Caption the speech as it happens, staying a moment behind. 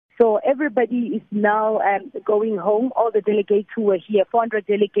So everybody is now going home. All the delegates who were here, 400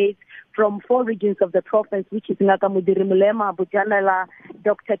 delegates from 4 regions of the province, which is Nakamudiri Mulema, Bujanala,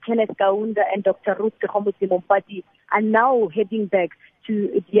 Dr. Kenneth Kaunda, and Dr. Ruth Mompati, are now heading back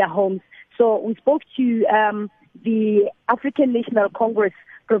to their homes. So we spoke to the African National Congress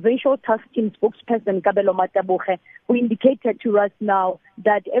provincial task team spokesperson Kabelo Mataboge, who indicated to us now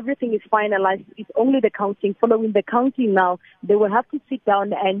that everything is finalized. It's only the counting. Following the counting now, they will have to sit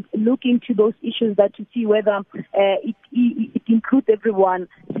down and look into those issues that to see whether it includes everyone,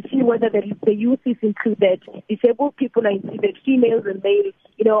 to see whether the youth is included, disabled people are included, females and males,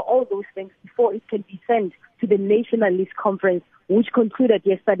 all those things before it can be sent to the National List Conference, which concluded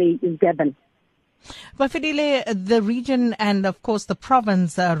yesterday in Durban. Bafedile, the region and, of course, the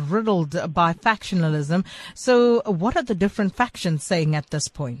province are riddled by factionalism. So what are the different factions saying at this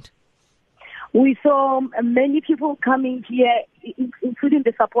point? We saw many people coming here, including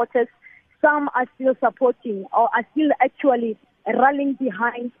the supporters. Some are still supporting or are still actually rallying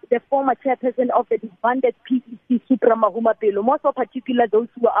behind the former chairperson of the disbanded PEC, Supra Mahumapelo, most of particular those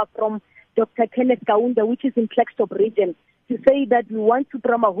who are from Dr. Kenneth Kaunda, which is in Klerksdorp region, to say that we want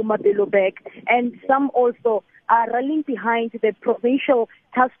Supra Mahumapelo back. And some also are rallying behind the provincial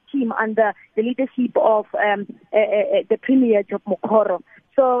task team under the leadership of the Premier, Job Mokoro.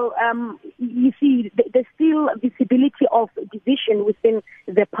 So you see, there's still visibility of division within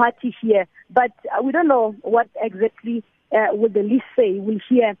the party here, but we don't know what exactly will the list say. We'll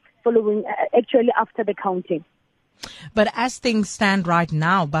hear following, actually after the counting. But as things stand right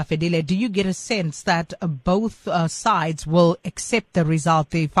now, Bafedile, do you get a sense that both sides will accept the result,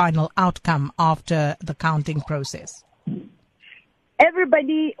 the final outcome after the counting process?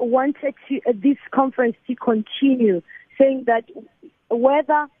 Everybody wanted this conference to continue, saying that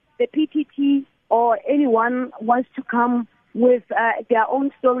whether the PTT or anyone wants to come with their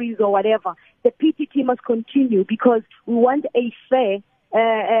own stories or whatever, the PTT must continue because we want a fair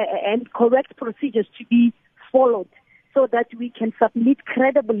and correct procedures to be followed so that we can submit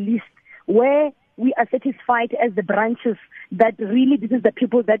credible lists where we are satisfied as the branches that really this is the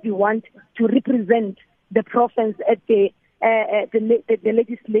people that we want to represent the province at the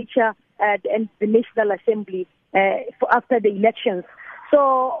legislature and the National Assembly after the elections.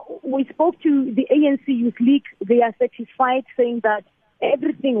 So we spoke to the ANC Youth League. They are satisfied, saying that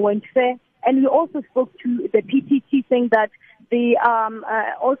everything went fair. And we also spoke to the PTT, saying that they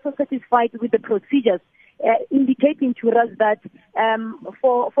are also satisfied with the procedures, indicating to us that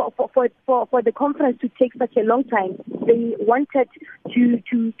for the conference to take such a long time, they wanted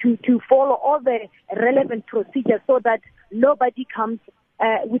to follow all the relevant procedures so that nobody comes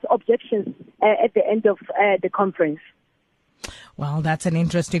with objections at the end of the conference. Well, that's an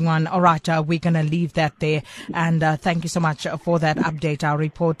interesting one. All right, we're going to leave that there. And thank you so much for that update. Our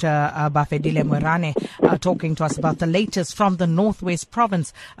reporter, Bafedile Moerane, talking to us about the latest from the Northwest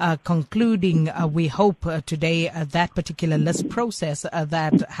Province, concluding, we hope, today that particular list process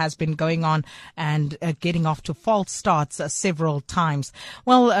that has been going on and getting off to false starts several times.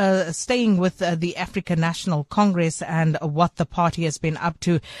 Well, staying with the African National Congress and what the party has been up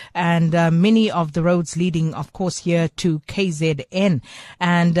to, and many of the roads leading, of course, here to KZN.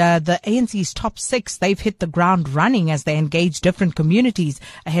 And the ANC's top 6, they've hit the ground running as they engage different communities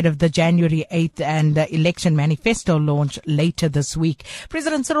ahead of the January 8th and election manifesto launch later this week.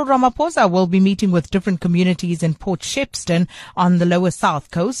 President Cyril Ramaphosa will be meeting with different communities in Port Shepstone on the lower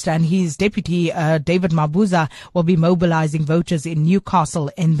South Coast, and his deputy, David Mabuza, will be mobilizing voters in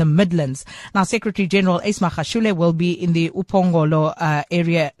Newcastle in the Midlands. Now, Secretary General Ace Magashule will be in the Upongolo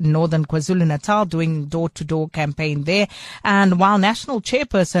area, northern KwaZulu-Natal, doing door-to-door campaign there. And while National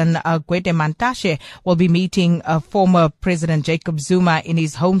Chairperson Gwede Mantashe will be meeting former President Jacob Zuma in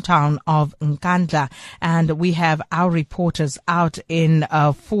his hometown of Nkandla. And we have our reporters out in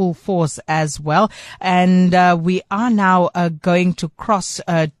full force as well. And we are now going to cross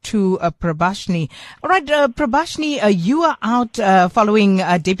to Prabashni. All right, Prabashni, you are out following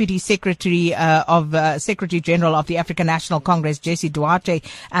Deputy Secretary Secretary General of the African National Congress, Jessie Duarte,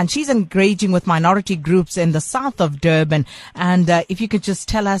 and she's engaging with minority groups in the south of Durban. And if you could just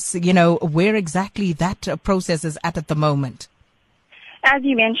tell us, where exactly that process is at the moment. As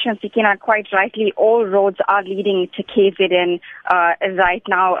you mentioned, Sakina, quite rightly, all roads are leading to KZN right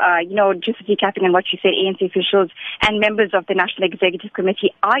now. Just recapping on what you said, ANC officials and members of the National Executive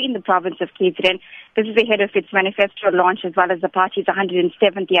Committee are in the province of KZN. This is ahead of its manifesto launch as well as the party's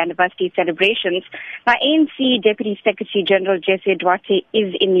 170th anniversary celebrations. Now, ANC Deputy Secretary General Jessie Duarte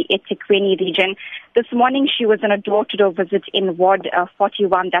is in the eThekwini region. This morning she was on a door-to-door visit in Ward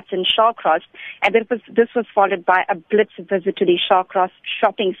 41, that's in Shawcross, and this was followed by a blitz visit to the Shawcross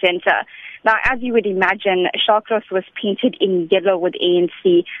shopping centre. Now, as you would imagine, Shawcross was painted in yellow with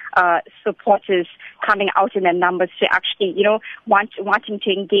ANC supporters coming out in their numbers to actually, wanting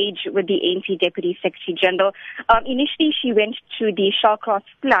to engage with the ANC Deputy Secretary General. Initially, she went to the Shawcross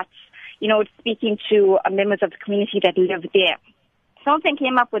flats, speaking to members of the community that live there. Some of them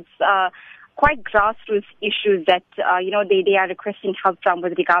came up with quite grassroots issues that, they are requesting help from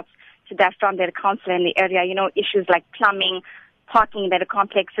with regards to that from their council in the area, issues like plumbing, parking in their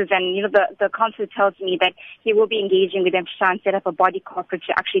complexes, and the council tells me that he will be engaging with them to try and set up a body corporate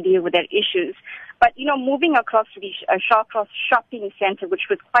to actually deal with their issues. But moving across to the Shawcross shopping centre, which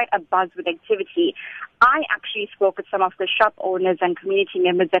was quite a buzz with activity, I actually spoke with some of the shop owners and community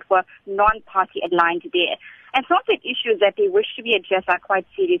members that were non-party aligned there. And some of the issues that they wish to be addressed are quite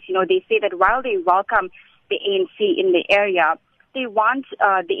serious. They say that while they welcome the ANC in the area, they want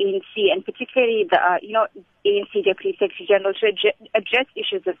the ANC and particularly the ANC Deputy Secretary General to address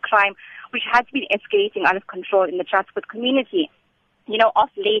issues of crime, which has been escalating out of control in the Chatsworth community. Of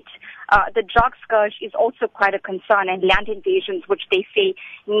late, the drug scourge is also quite a concern, and land invasions, which they say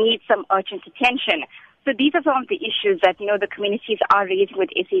need some urgent attention. So these are some of the issues that, the communities are raising with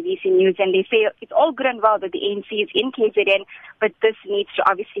SABC News, and they say it's all good and well that the ANC is in KZN, but this needs to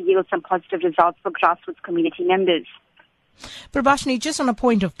obviously yield some positive results for grassroots community members. Prabashini, just on a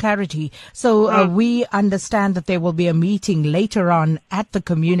point of clarity, so we understand that there will be a meeting later on at the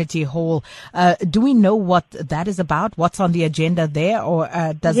community hall. Do we know what that is about? What's on the agenda there, or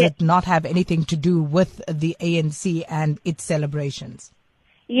does it not have anything to do with the ANC and its celebrations?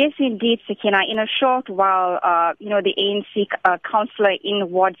 Yes, indeed, Sakina. In a short while, the ANC councillor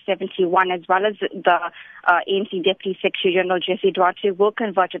in Ward 71, as well as the ANC Deputy Secretary General Jesse Duarte, will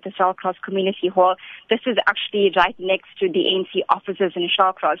converge at the Shawcross Community Hall. This is actually right next to the ANC offices in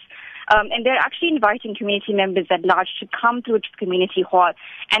Shawcross. And they're actually inviting community members at large to come through to the community hall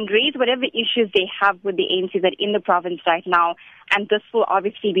and raise whatever issues they have with the ANC that in the province right now. And this will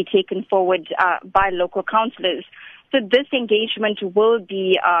obviously be taken forward by local councillors. So this engagement will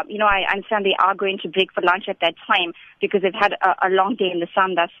be, I understand they are going to break for lunch at that time because they've had a long day in the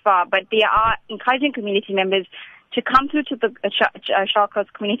sun thus far. But they are encouraging community members to come through to the Shawcross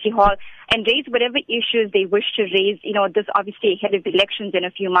Community Hall and raise whatever issues they wish to raise. This obviously ahead of elections in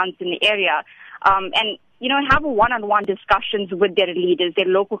a few months in the area. And have one-on-one discussions with their leaders, their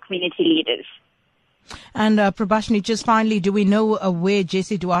local community leaders. And Prabashini, just finally, do we know where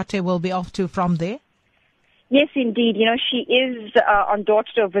Jesse Duarte will be off to from there? Yes, indeed. She is on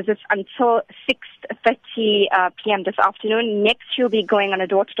door-to-door visits until 6:30 p.m. this afternoon. Next, she'll be going on a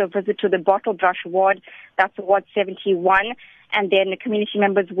door-to-door visit to the Bottlebrush ward. That's Ward 71. And then the community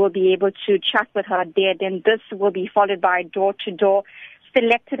members will be able to chat with her there. Then this will be followed by door-to-door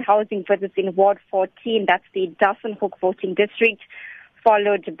selected housing visits in Ward 14. That's the Dussenhoek voting district,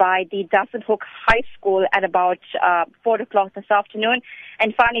 followed by the Dussenhoek High School at about 4 o'clock this afternoon.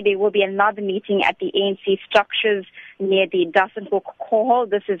 And finally, there will be another meeting at the ANC structures near the Dussenhoek Hall.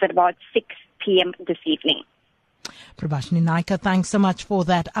 This is at about 6 p.m. this evening. Prabashini Naika, thanks so much for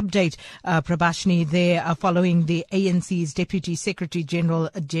that update. Prabashini there following the ANC's Deputy Secretary General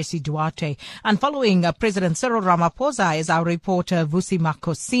Jesse Duarte. And following President Cyril Ramaphosa is our reporter Vusi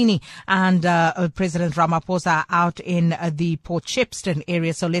Makosini, and President Ramaphosa out in the Port Shepstone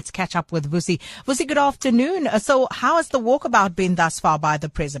area. So let's catch up with Vusi. Vusi, good afternoon. So how has the walkabout been thus far by the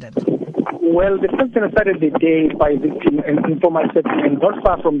President? Well, the president started the day by visiting an informal settlement not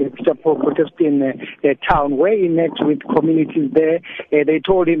far from the protesting town, where he met with communities there. They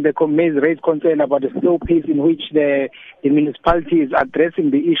told him they raised concern about the slow pace in which the municipality is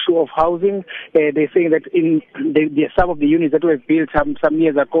addressing the issue of housing. They're saying that in some of the units that were built some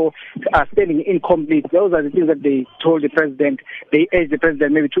years ago are standing incomplete. Those are the things that they told the president. They urged the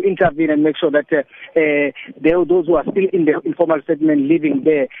president maybe to intervene and make sure that those who are still in the informal settlement living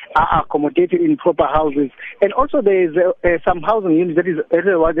there are accommodated in proper houses. And also there is some housing units that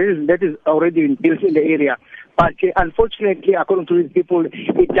is already built in the area. But unfortunately, according to these people,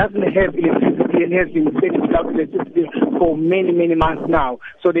 it doesn't have electricity and has been staying without electricity for many, many months now.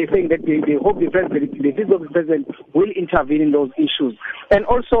 So they're saying that they hope the visit of the president will intervene in those issues. And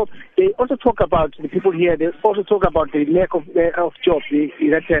also, they also talk about the people here. They also talk about the lack of jobs.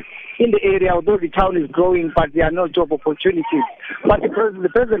 That in the area, although the town is growing, but there are no job opportunities. But the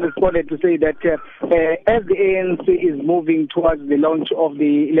president responded to say that as the ANC is moving towards the launch of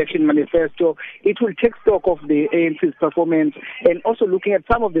the election manifesto, it will take stock of the ANC's performance and also looking at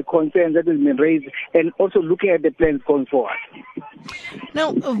some of the concerns that have been raised and also looking at the plans going forward.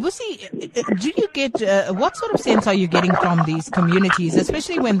 Now, Vusi, do you get, what sort of sense are you getting from these communities,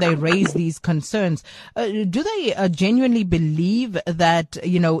 especially when they raise these concerns? Do they genuinely believe that,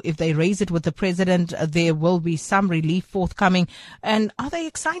 if they raise it with the president, there will be some relief forthcoming? And are they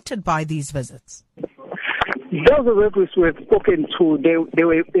excited by these visits? Those of us who have spoken to, they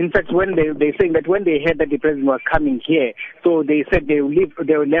were, in fact, when they saying that when they heard that the president was coming here, so they said they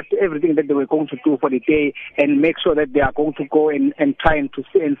left everything that they were going to do for the day and make sure that they are going to go and try and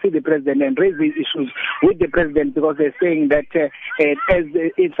see the president and raise these issues with the president, because they're saying that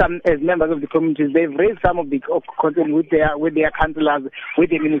as members of the communities, they've raised some of the concerns with their councillors, with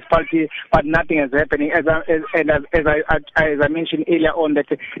the municipality, but nothing is happening. As I mentioned earlier on, that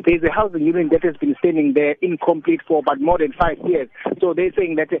there is a housing unit that has been standing there incomplete for about more than 5 years. So they're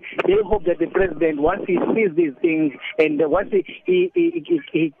saying that they hope that the president, once he sees these things and once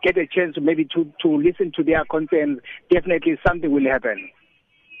he get a chance maybe to listen to their concerns, definitely something will happen.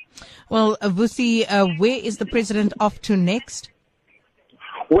 Well, Vusi, where is the president off to next?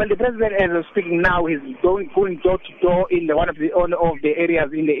 Well, the president, as I'm speaking now, is going door to door in one of the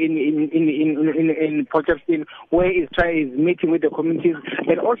areas in Potchefstroom, where he's meeting with the communities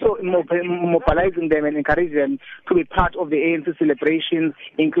and also mobilizing them and encouraging them to be part of the ANC celebrations,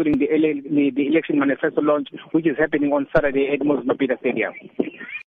 including the election manifesto launch, which is happening on Saturday at Moses Mabhida Stadium.